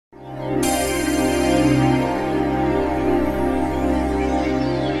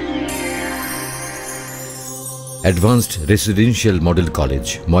Advanced residential model college,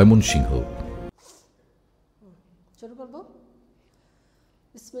 Mymensingh. শুরু করব।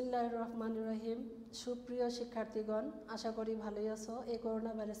 বিসমিল্লাহির রহমানির রহিম। সুপ্রিয় শিক্ষার্থীগণ, আশা করি ভালোই আছো। এই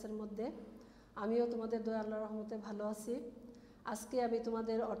করোনা ভাইরাসের মধ্যে আমিও তোমাদের দয়া আল্লাহর রহমতে ভালো আছি। আজকে আমি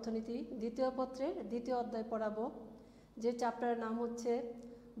তোমাদের অর্থনীতি দ্বিতীয় পত্রের দ্বিতীয় অধ্যায় পড়াবো, যে চ্যাপ্টারের নাম হচ্ছে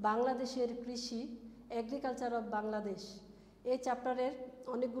বাংলাদেশের কৃষি, এগ্রিকালচার অফ বাংলাদেশ। এই চ্যাপ্টারের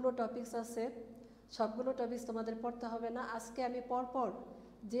অনেকগুলো টপিকস আছে, সবগুলো টপিকস তোমাদের পড়তে হবে না। আজকে আমি পরপর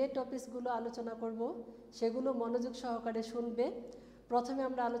যে টপিকসগুলো আলোচনা করব সেগুলো মনোযোগ সহকারে শুনবে। প্রথমে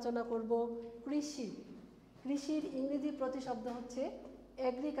আমরা আলোচনা করব কৃষি। কৃষির ইংরেজি প্রতিশব্দ হচ্ছে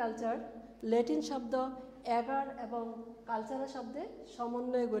এগ্রিকালচার। ল্যাটিন শব্দ এগার এবং কালচারাল শব্দের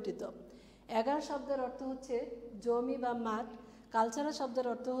সমন্বয়ে গঠিত। এগার শব্দের অর্থ হচ্ছে জমি বা মাঠ, কালচারাল শব্দের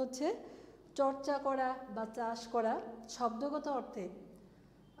অর্থ হচ্ছে চর্চা করা বা চাষ করা। শব্দগত অর্থে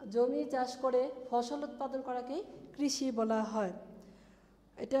জমি চাষ করে ফসল উৎপাদন করাকেই কৃষি বলা হয়।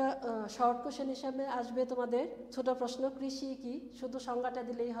 এটা শর্ট কোশ্চেন হিসাবে আসবে তোমাদের। ছোট প্রশ্ন, কৃষি কি, শুধু সংজ্ঞাটা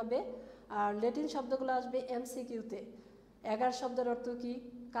দিলেই হবে। আর ল্যাটিন শব্দগুলো আসবে এমসিকিউতে। এগার শব্দের অর্থ কি,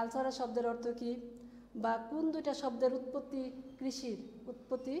 কালচারাল শব্দের অর্থ কি, বা কোন দুইটা শব্দের উৎপত্তি, কৃষির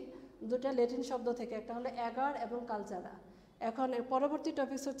উৎপত্তি দুটা ল্যাটিন শব্দ থেকে, একটা হলো এগার এবং কালচারা। এখন পরবর্তী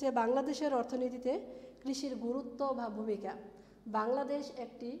টপিক হচ্ছে বাংলাদেশের অর্থনীতিতে কৃষির গুরুত্ব বা ভূমিকা। বাংলাদেশ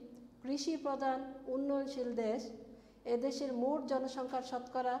একটি কৃষি প্রধান উন্নয়নশীল দেশ। এদেশের মোট জনসংখ্যার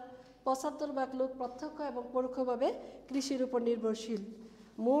শতকরা ৭৫% লোক প্রত্যক্ষ এবং পরোক্ষভাবে কৃষির উপর নির্ভরশীল।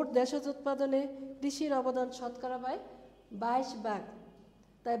 মোট দেশজ উৎপাদনে কৃষির অবদান শতকরা 22%।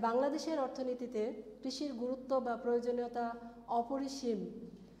 তাই বাংলাদেশের অর্থনীতিতে কৃষির গুরুত্ব বা প্রয়োজনীয়তা অপরিসীম।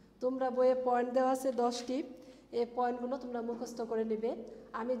 তোমরা বইয়ে পয়েন্ট দেওয়া আছে 10টি, এই পয়েন্টগুলো তোমরা মুখস্থ করে নেবে।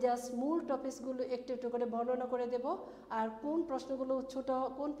 আমি জাস্ট মূল টপিকসগুলো একটু একটু করে বর্ণনা করে দেব, আর কোন প্রশ্নগুলো ছোট,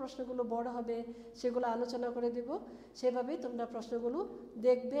 কোন প্রশ্নগুলো বড় হবে সেগুলো আলোচনা করে দেব। সেভাবেই তোমরা প্রশ্নগুলো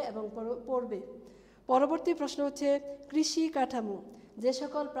দেখবে এবং পড়বে। পরবর্তী প্রশ্ন হচ্ছে কৃষি কাঠামো। যে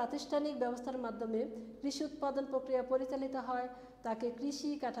সকল প্রাতিষ্ঠানিক ব্যবস্থার মাধ্যমে কৃষি উৎপাদন প্রক্রিয়া পরিচালিত হয় তাকে কৃষি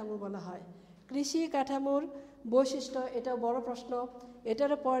কাঠামো বলা হয়। কৃষি কাঠামোর বৈশিষ্ট্য, এটাও বড় প্রশ্ন,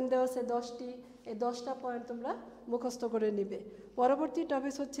 এটারও পয়েন্ট দেওয়া আছে 10টি। এই 10টা পয়েন্ট তোমরা মুখস্থ করে নিবে। পরবর্তী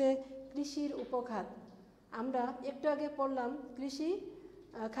টপিক হচ্ছে কৃষির উপখাত। আমরা একটু আগে পড়লাম কৃষি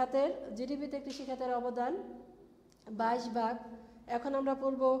খাতের জিডিপিতে কৃষি খাতের অবদান 22%। এখন আমরা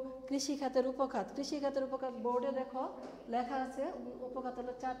পড়ব কৃষি খাতের উপখাত। কৃষি খাতের উপখাত বোর্ডে দেখো লেখা আছে, উপখাত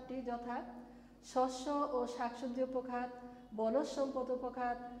হলো 4টি, যথা শস্য ও শাকসবজি উপখাত, বনজ সম্পদ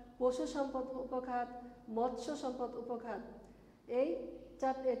উপখাত, পশু সম্পদ উপখাত, মৎস্য সম্পদ উপখাত।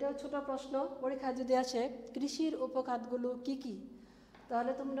 এটাও ছোট প্রশ্ন, পরীক্ষা যদি আসে কৃষির উপখাতগুলো কি কি,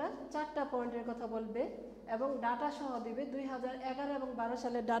 তাহলে তোমরা 4টা পয়েন্টের কথা বলবে এবং ডাটা সহ দিবে। 2011 এবং 12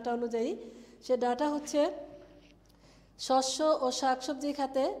 সালের ডাটা অনুযায়ী, সে ডাটা হচ্ছে শস্য ও শাকসবজি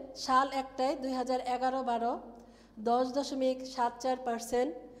খাতে সাল একটায় 2011-12 10.74%।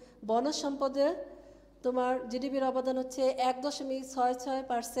 বনজ সম্পদে তোমার জিডিপির অবদান হচ্ছে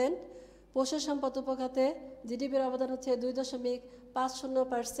 1.66%। পশু সম্পদ উপখাতে জিডিপির অবদান হচ্ছে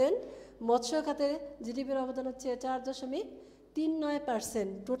 2.50%। মৎস্য খাতে জিডিপির অবদান হচ্ছে 4.39%।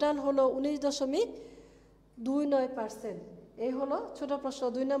 টোটাল হলো 19.29%। এই হলো ছোট প্রশ্ন,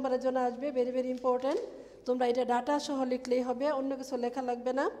 2 নম্বরের জন্য আসবে, ভেরি ভেরি ইম্পর্টেন্ট। তোমরা এটা ডাটা সহ লিখলেই হবে, অন্য কিছু লেখা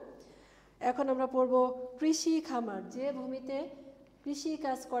লাগবে না। এখন আমরা পড়ব কৃষি খামার। যে ভূমিতে কৃষি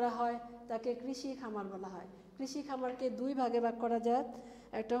কাজ করা হয় তাকে কৃষি খামার বলা হয়। কৃষি খামারকে 2 ভাগে ভাগ করা যায়,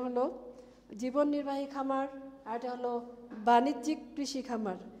 একটা হলো জীবন নির্বাহী খামার, আর একটা হলো বাণিজ্যিক কৃষি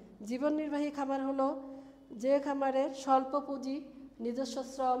খামার। জীবন নির্বাহী খামার হলো যে খামারের স্বল্প পুঁজি, নিজস্ব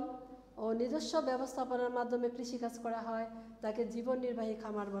শ্রম ও নিজস্ব ব্যবস্থাপনার মাধ্যমে কৃষিকাজ করা হয় তাকে জীবন নির্বাহী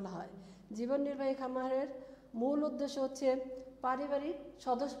খামার বলা হয়। জীবন নির্বাহী খামারের মূল উদ্দেশ্য হচ্ছে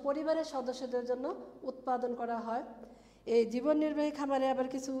পরিবারের সদস্যদের জন্য উৎপাদন করা হয়। এই জীবন নির্বাহী খামারে আবার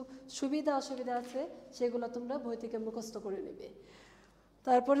কিছু সুবিধা অসুবিধা আছে, সেগুলো তোমরা বই থেকে মুখস্থ করে নেবে।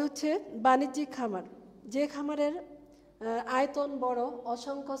 তারপরে হচ্ছে বাণিজ্যিক খামার। যে খামারের আয়তন বড়,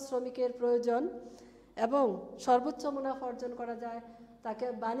 অসংখ্য শ্রমিকের প্রয়োজন এবং সর্বোচ্চ মুনাফা অর্জন করা যায় তাকে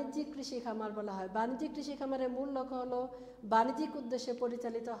বাণিজ্যিক কৃষি খামার বলা হয়। বাণিজ্যিক কৃষি খামারের মূল লক্ষ্য হলো বাণিজ্যিক উদ্দেশ্যে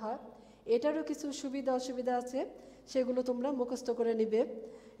পরিচালিত হয়। এটারও কিছু সুবিধা অসুবিধা আছে, সেগুলো তোমরা মুখস্থ করে নিবে।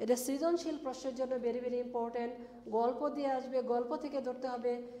 এটা সৃজনশীল প্রশ্নের জন্য ভেরি ভেরি ইম্পর্টেন্ট। গল্প দিয়ে আসবে, গল্প থেকে ধরতে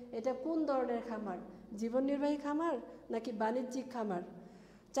হবে এটা কোন ধরনের খামার, জীবন নির্বাহী খামার নাকি বাণিজ্যিক খামার।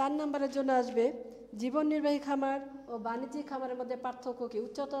 4 নম্বরের জন্য আসবে জীবন নির্বাহী খামার ও বাণিজ্যিক খামারের মধ্যে পার্থক্য কি।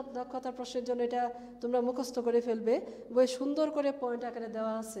 উচ্চতর দক্ষতার প্রশ্নের জন্য এটা তোমরা মুখস্থ করে ফেলবে, বই সুন্দর করে পয়েন্ট আকারে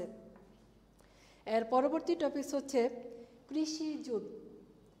দেওয়া আছে। এর পরবর্তী টপিকস হচ্ছে কৃষি জুট।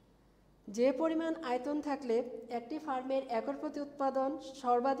 যে পরিমাণ আয়তন থাকলে একটি ফার্মের একর প্রতি উৎপাদন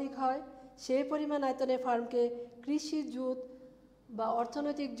সর্বাধিক হয় সেই পরিমাণ আয়তনের ফার্মকে কৃষি জুত বা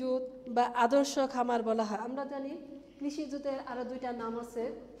অর্থনৈতিক জুত বা আদর্শ খামার বলা হয়। আমরা জানি কৃষি জুতের আরও দুইটা নাম আছে,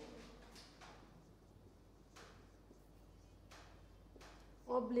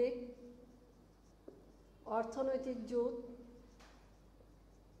 অবলিক অর্থনৈতিক জুত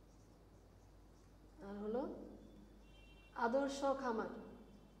আর হলো আদর্শ খামার।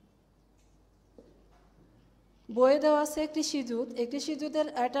 বইয়ে দেওয়া আছে কৃষি জুত, এই কৃষি জুতের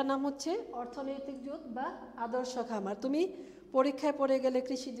একটা নাম হচ্ছে অর্থনৈতিক জুত বা আদর্শ খামার। তুমি পরীক্ষায় পড়ে গেলে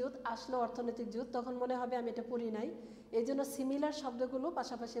কৃষি জুত আসলো অর্থনৈতিক জুত, তখন মনে হবে আমি এটা পড়ি নাই, এই জন্য সিমিলার শব্দগুলো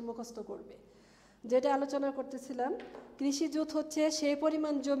পাশাপাশি মুখস্থ করবে। যেটা আলোচনা করতেছিলাম, কৃষি জুত হচ্ছে সেই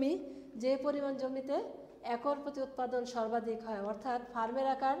পরিমাণ জমি যে পরিমাণ জমিতে একর প্রতি উৎপাদন সর্বাধিক হয়, অর্থাৎ ফার্মের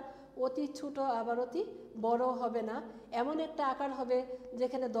আকার অতি ছোট আবার অতি বড় হবে না, এমন একটা আকার হবে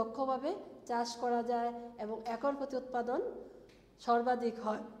যেখানে দক্ষভাবে চাষ করা যায় এবং একর প্রতি উৎপাদন সর্বাধিক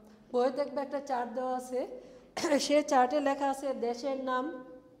হয়। বইয়ে দেখবে একটা চার্ট দেওয়া আছে, সে চার্টে লেখা আছে দেশের নাম,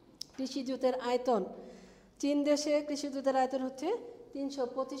 কৃষি জুতের আয়তন। চীন দেশে কৃষি জুতের আয়তন হচ্ছে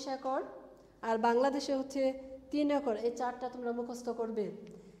 325 একর আর বাংলাদেশে হচ্ছে 3 একর। এই চার্টটা তোমরা মুখস্থ করবে।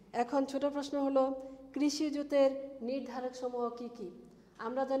 এখন ছোট প্রশ্ন হলো কৃষি জুতের নির্ধারক সমূহ কি কি?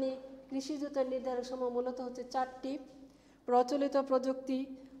 আমরা জানি কৃষি জুতের নির্ধারক সমূহ মূলত হচ্ছে 4টি: প্রচলিত প্রযুক্তি,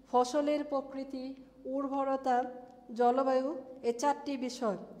 ফসলের প্রকৃতি, উর্বরতা, জলবায়ু। এই 4টি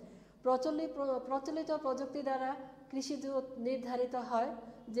বিষয়। প্রচলিত প্রযুক্তি দ্বারা কৃষি জুত নির্ধারিত হয়।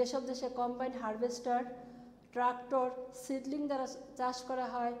 যেসব দেশে কম্বাইন্ড হারভেস্টার, ট্রাক্টর, সিডলিং দ্বারা চাষ করা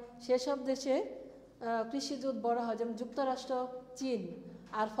হয় সেসব দেশে কৃষি জুত বড় হয়, যেমন যুক্তরাষ্ট্র, চীন।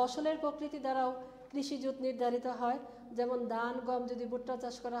 আর ফসলের প্রকৃতি দ্বারাও কৃষি জুত নির্ধারিত হয়, যেমন ধান, গম যদি ভুট্টা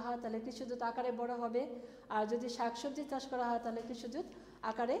চাষ করা হয় তাহলে কৃষি জুত আকারে বড় হবে, আর যদি শাকসবজি চাষ করা হয় তাহলে কৃষি জুত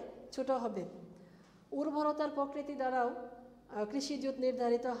আকারে ছোট হবে। উর্বরতার প্রকৃতি দ্বারাও কৃষি জুত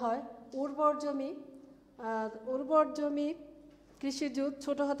নির্ধারিত হয়। উর্বর জমি কৃষি জুত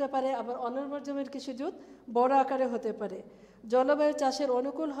ছোট হতে পারে, আবার অনুর্বর জমির কৃষি জুত বড় আকারে হতে পারে। জলবায়ু চাষের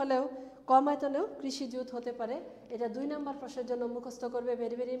অনুকূল হলেও কম আয়তনেও কৃষি জুত হতে পারে। এটা 2 নম্বর প্রশ্নের জন্য মুখস্থ করবে,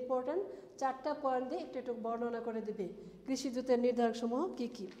 ভেরি ভেরি ইম্পর্ট্যান্ট। 4টা পয়েন্ট দিয়ে একটু বর্ণনা করে দিবে কৃষি জুতের নির্ধারক সমূহ কী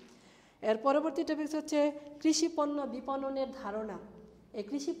কী। এর পরবর্তী টপিক হচ্ছে কৃষি পণ্য বিপণনের ধারণা। এই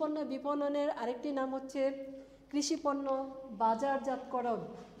কৃষি পণ্য বিপণনের আরেকটি নাম হচ্ছে কৃষি পণ্য বাজারজাতকরণ।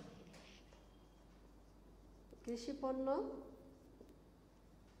 কৃষি পণ্য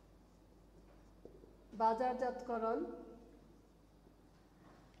বাজারজাতকরণ।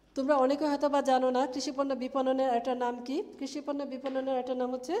 তোমরা অনেকে হয়তো বা জানো না কৃষি পণ্য বিপণনের একটা নাম কি। কৃষি পণ্য বিপণনের একটা নাম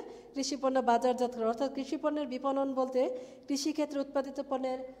হচ্ছে কৃষি পণ্য বাজারজাতকরণ। অর্থাৎ কৃষি পণ্যের বিপণন বলতে কৃষিক্ষেত্রে উৎপাদিত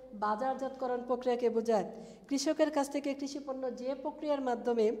পণ্যের বাজারজাতকরণ প্রক্রিয়াকে বোঝায়। কৃষকের কাছ থেকে কৃষি পণ্য যে প্রক্রিয়ার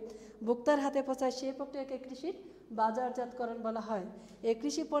মাধ্যমে ভোক্তার হাতে পৌঁছায় সেই প্রক্রিয়াকে কৃষির বাজারজাতকরণ বলা হয়। এই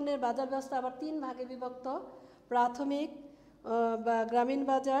কৃষি পণ্যের বাজার ব্যবস্থা আবার 3 ভাগে বিভক্ত: প্রাথমিক বা গ্রামীণ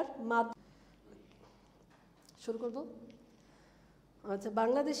বাজার। শুরু করব। আচ্ছা,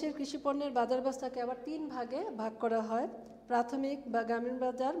 বাংলাদেশের কৃষি পণ্যের বাজার ব্যবস্থাকে আবার 3 ভাগে ভাগ করা হয়: প্রাথমিক বা গ্রামীণ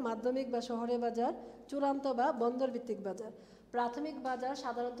বাজার, মাধ্যমিক বা শহরে বাজার, চূড়ান্ত বা বন্দর ভিত্তিক বাজার। প্রাথমিক বাজার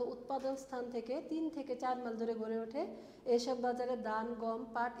সাধারণত উৎপাদন স্থান থেকে 3 থেকে 4 মাইল দূরে গড়ে ওঠে। এইসব বাজারে ধান, গম,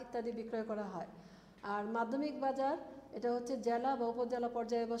 পাট ইত্যাদি বিক্রয় করা হয়। আর মাধ্যমিক বাজার এটা হচ্ছে জেলা বা উপজেলা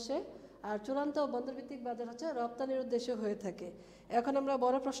পর্যায়ে বসে। আর চূড়ান্ত ও বন্দরভিত্তিক বাজার হচ্ছে রপ্তানির উদ্দেশ্যে হয়ে থাকে। এখন আমরা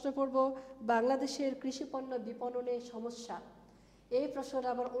বড় প্রশ্ন পড়ব, বাংলাদেশের কৃষি পণ্য বিপণনের সমস্যা। এই প্রশ্নটা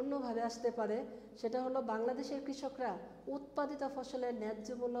আবার অন্যভাবে আসতে পারে, সেটা হলো বাংলাদেশের কৃষকরা উৎপাদিত ফসলের ন্যায্য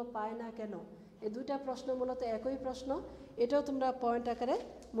মূল্য পায় না কেন। এই 2টা প্রশ্ন মূলত একই প্রশ্ন, এটাও তোমরা পয়েন্ট আকারে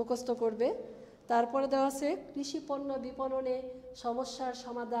মুখস্থ করবে। তারপরে দেওয়া আছে কৃষি পণ্য বিপণনে সমস্যার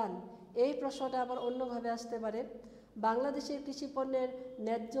সমাধান। এই প্রশ্নটা আবার অন্যভাবে আসতে পারে, বাংলাদেশের কৃষি পণ্যের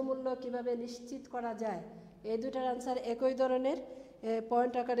ন্যায্য মূল্য কীভাবে নিশ্চিত করা যায়। এই 2টার আনসার একই ধরনের,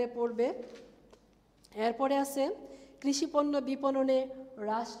 পয়েন্ট আকারে পড়বে। এরপরে আছে কৃষি পণ্য বিপণনে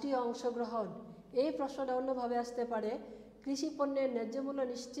রাষ্ট্রীয় অংশগ্রহণ। এই প্রশ্নটা অন্যভাবে আসতে পারে, কৃষি পণ্যের ন্যায্য মূল্য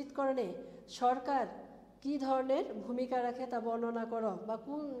নিশ্চিতকরণে সরকার কী ধরনের ভূমিকা রাখে তা বর্ণনা করো, বা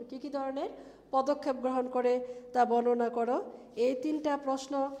কী ধরনের পদক্ষেপ গ্রহণ করে তা বর্ণনা করো। এই 3টা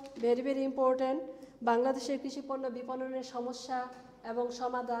প্রশ্ন ভেরি ভেরি ইম্পর্ট্যান্ট। বাংলাদেশের কৃষি পণ্য বিপণনের সমস্যা এবং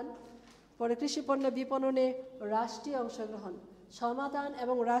সমাধান। পরে কৃষি পণ্য বিপণনে রাষ্ট্রীয় অংশগ্রহণ। সমাধান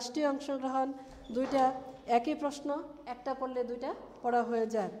এবং রাষ্ট্রীয় অংশগ্রহণ 2টা একই প্রশ্ন, একটা পড়লে 2টা পড়া হয়ে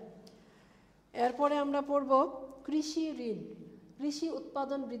যায়। এরপরে আমরা পড়ব কৃষি ঋণ। কৃষি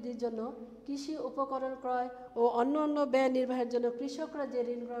উৎপাদন বৃদ্ধির জন্য কৃষি উপকরণ ক্রয় ও অন্য ব্যয় নির্বাহের জন্য কৃষকরা যে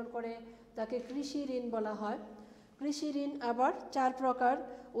ঋণ গ্রহণ করে তাকে কৃষি ঋণ বলা হয়। কৃষি ঋণ আবার 4 প্রকার।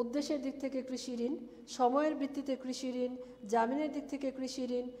 উদ্দেশ্যের দিক থেকে কৃষি ঋণ, সময়ের ভিত্তিতে কৃষি ঋণ, জামিনের দিক থেকে কৃষি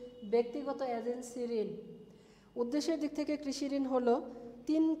ঋণ, ব্যক্তিগত এজেন্সি ঋণ। উদ্দেশ্যের দিক থেকে কৃষি ঋণ হলো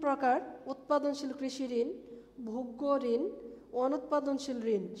 3 প্রকার: উৎপাদনশীল কৃষি ঋণ, ভোগ্য ঋণ, অনুৎপাদনশীল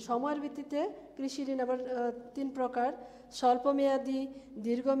ঋণ। সময়ের ভিত্তিতে কৃষি ঋণ আবার 3 প্রকার: স্বল্পমেয়াদী,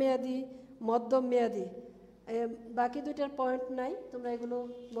 দীর্ঘমেয়াদী, মধ্যম মেয়াদী। বাকি দুইটার পয়েন্ট নাই, তোমরা এগুলো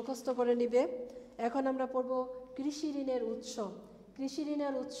মুখস্থ করে নিবে। এখন আমরা পড়ব কৃষি ঋণের উৎস। কৃষি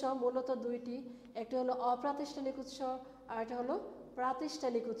ঋণের উৎস মূলত দুইটি, একটি হলো অপ্রাতিষ্ঠানিক উৎস আর একটা হলো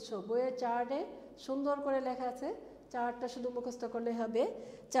প্রাতিষ্ঠানিক উৎস। বইয়ের চার্টে সুন্দর করে লেখা আছে, চার্টটা শুধু মুখস্থ করলে হবে।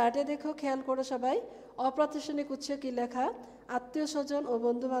 চার্টে দেখো, খেয়াল করো সবাই। অপ্রাতিষ্ঠানিক উৎস কি লেখা? আত্মীয় স্বজন ও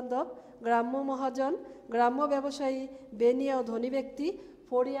বন্ধুবান্ধব, গ্রাম্য মহাজন, গ্রাম্য ব্যবসায়ী, বেনিয়া ও ধনী ব্যক্তি,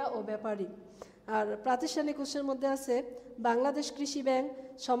 ফড়িয়া ও ব্যাপারী। আর প্রাতিষ্ঠানিক উৎসের মধ্যে আছে বাংলাদেশ কৃষি ব্যাংক,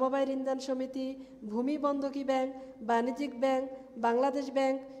 সমবায় ঋণদান সমিতি, ভূমি বন্ধকি ব্যাংক, বাণিজ্যিক ব্যাংক, বাংলাদেশ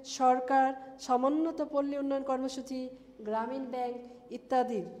ব্যাংক, সরকার, সমন্বিত পল্লী উন্নয়ন কর্মসূচি, গ্রামীণ ব্যাংক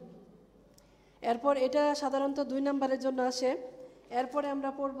ইত্যাদি। এরপর এটা সাধারণত 2 নম্বরের জন্য আসে। এরপরে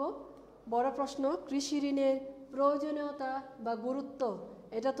আমরা পড়ব বড় প্রশ্ন, কৃষি ঋণের প্রয়োজনীয়তা বা গুরুত্ব।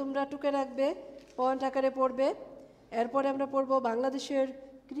 এটা তোমরা টুকে রাখবে, পয়েন্ট আকারে পড়বে। এরপরে আমরা পড়ব বাংলাদেশের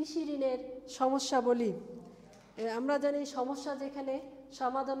কৃষি ঋণের সমস্যাবলী। আমরা জানি সমস্যা যেখানে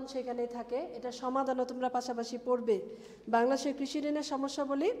সমাধান সেখানেই থাকে, এটা সমাধানও তোমরা পাশাপাশি পড়বে। বাংলাদেশের কৃষি ঋণের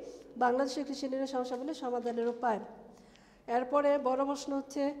সমস্যাবলী, বাংলাদেশের কৃষি ঋণের সমস্যাবলী, সমাধানের উপায়। এরপরে বড় প্রশ্ন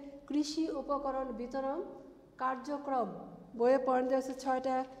হচ্ছে কৃষি উপকরণ বিতরণ কার্যক্রম। বইয়ে পয়েন্ট দেওয়া আছে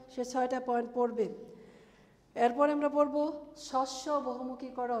 6টা, সে 6টা পয়েন্ট পড়বে। এরপরে আমরা পড়ব শস্য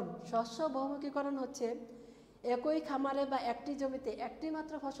বহুমুখীকরণ। শস্য বহুমুখীকরণ হচ্ছে একই খামারে বা একটি জমিতে একটি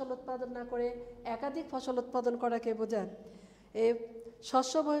মাত্র ফসল উৎপাদন না করে একাধিক ফসল উৎপাদন করাকে বোঝায়। এই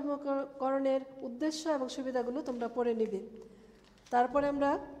শস্য বহুমুখীকরণের উদ্দেশ্য এবং সুবিধাগুলো তোমরা পড়ে নিবে। তারপরে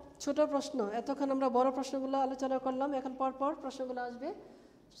আমরা ছোট প্রশ্ন, এতক্ষণ আমরা বড় প্রশ্নগুলো আলোচনা করলাম, এখন পরপর প্রশ্নগুলো আসবে।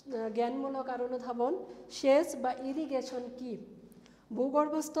 জ্ঞানমূলক আর অনুধাবন। সেচ বা ইরিগেশন কি?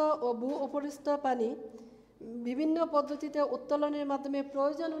 ভূগর্ভস্থ ও ভূ উপরিস্থ পানি বিভিন্ন পদ্ধতিতে উত্তোলনের মাধ্যমে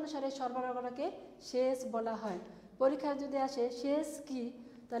প্রয়োজন অনুসারে সরবরাহ করাকে সেচ বলা হয়। পরীক্ষায় যদি আসে সেচ কি,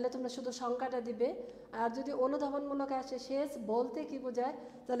 তাহলে তোমরা শুধু সংখ্যাটা দিবে। আর যদি অনুধাবনমূলক আসে সেচ বলতে কি বোঝায়,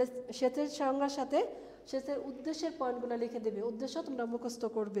 তাহলে সেচের সংজ্ঞার সাথে সেচের উদ্দেশ্যের পয়েন্টগুলো লিখে দেবে। উদ্দেশ্য তোমরা মুখস্থ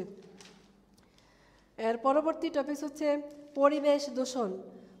করবে। এর পরবর্তী টপিক হচ্ছে পরিবেশ দূষণ।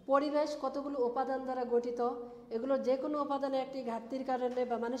 পরিবেশ কতগুলো উপাদান দ্বারা গঠিত। এগুলো যে কোনো উপাদানের একটি ঘাটতির কারণে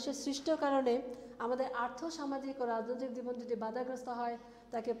বা মানুষের সৃষ্ট কারণে আমাদের আর্থ সামাজিক ও রাজনৈতিক জীবন যদি বাধাগ্রস্ত হয়,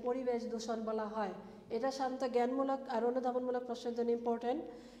 তাকে পরিবেশ দূষণ বলা হয়। এটা সাধারণত জ্ঞানমূলক আর অনুধাবনমূলক প্রশ্নের জন্য ইম্পর্টেন্ট।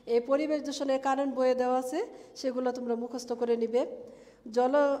 এই পরিবেশ দূষণের কারণ বইয়ে দেওয়া আছে, সেগুলো তোমরা মুখস্থ করে নিবে।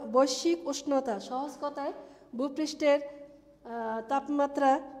 বৈশ্বিক উষ্ণতা, সহজ কথায় ভূপৃষ্ঠের তাপমাত্রা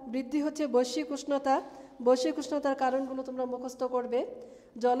বৃদ্ধি হচ্ছে বৈশ্বিক উষ্ণতা। বৈশ্বিক উষ্ণতার কারণগুলো তোমরা মুখস্থ করবে।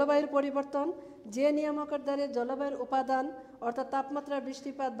 জলবায়ুর পরিবর্তন, যে নিয়ামকের দ্বারা জলবায়ুর উপাদান অর্থাৎ তাপমাত্রা,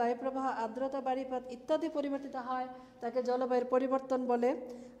 বৃষ্টিপাত, বায়ুপ্রবাহ, আর্দ্রতা, বাড়িপাত ইত্যাদি পরিবর্তিত হয়, তাকে জলবায়ুর পরিবর্তন বলে।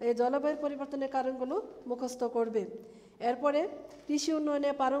 এই জলবায়ুর পরিবর্তনের কারণগুলো মুখস্থ করবে। এরপরে কৃষি উন্নয়নে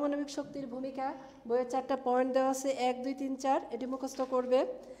পারমাণবিক শক্তির ভূমিকা। বইয়ের 4টা পয়েন্ট দেওয়া আছে, 1, 2, 3, 4, এটি মুখস্থ করবে।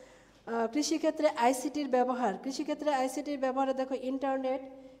 কৃষিক্ষেত্রে আইসিটির ব্যবহার। কৃষিক্ষেত্রে আইসিটির ব্যবহারে দেখো ইন্টারনেট,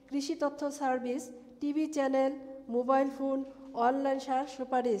 কৃষি তথ্য service, TV channel, mobile phone, online সার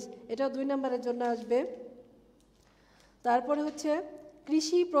সুপারিশ। এটাও 2 নম্বরের জন্য আসবে। তারপরে হচ্ছে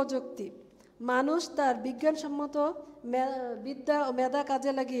কৃষি প্রযুক্তি। মানুষ তার বিজ্ঞানসম্মত বিদ্যা ও মেধা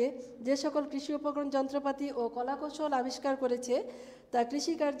কাজে লাগিয়ে যে সকল কৃষি উপকরণ, যন্ত্রপাতি ও কলাকৌশল আবিষ্কার করেছে, তা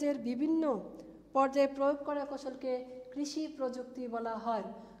কৃষিকার্যের বিভিন্ন পর্যায়ে প্রয়োগ করা কৌশলকে কৃষি প্রযুক্তি বলা হয়।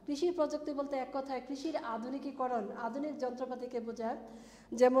 কৃষি প্রযুক্তি বলতে এক কথায় কৃষির আধুনিকীকরণ, আধুনিক যন্ত্রপাতিকে বোঝায়।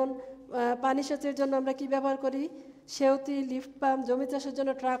 যেমন পানি সেচের জন্য আমরা কি ব্যবহার করি? সেউতি, লিফট পাম্প, জমি চাষের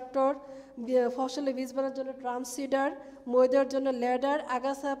জন্য ট্রাক্টর, ফসলে বীজ বোনার জন্য ট্রাম সিডার, ময়দার জন্য ল্যাডার,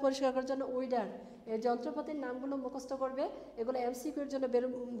 আগাছা পরিষ্কার করার জন্য উইডার। এই যন্ত্রপাতির নামগুলো মুখস্থ করবে, এগুলো এমসিকিউর জন্য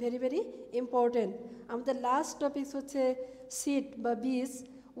ভেরি ভেরি ইম্পর্টেন্ট। আমাদের লাস্ট টপিক হচ্ছে সিড বা বীজ।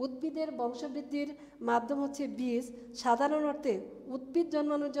 উদ্ভিদের বংশবৃদ্ধির মাধ্যম হচ্ছে বীজ। সাধারণ অর্থে উদ্ভিদ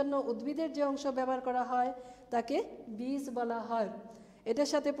জন্মানোর জন্য উদ্ভিদের যে অংশ ব্যবহার করা হয় তাকে বীজ বলা হয়। এটার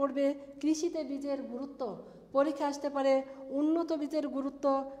সাথে পড়বে কৃষিতে বীজের গুরুত্ব। পরীক্ষা আসতে পারে উন্নত বীজের গুরুত্ব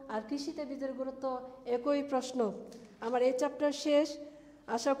আর কৃষিতে বীজের গুরুত্ব একই প্রশ্ন। আমার এই চ্যাপ্টার শেষ,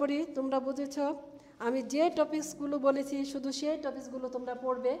 আশা করি তোমরা বুঝেছ। আমি যে টপিকসগুলো বলেছি শুধু সেই টপিকসগুলো তোমরা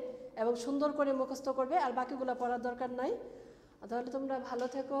পড়বে এবং সুন্দর করে মুখস্থ করবে, আর বাকিগুলো পড়ার দরকার নাই। তাহলে তোমরা ভালো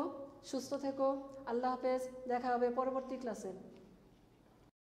থেকো, সুস্থ থেকো। আল্লাহ হাফেজ, দেখা হবে পরবর্তী ক্লাসে।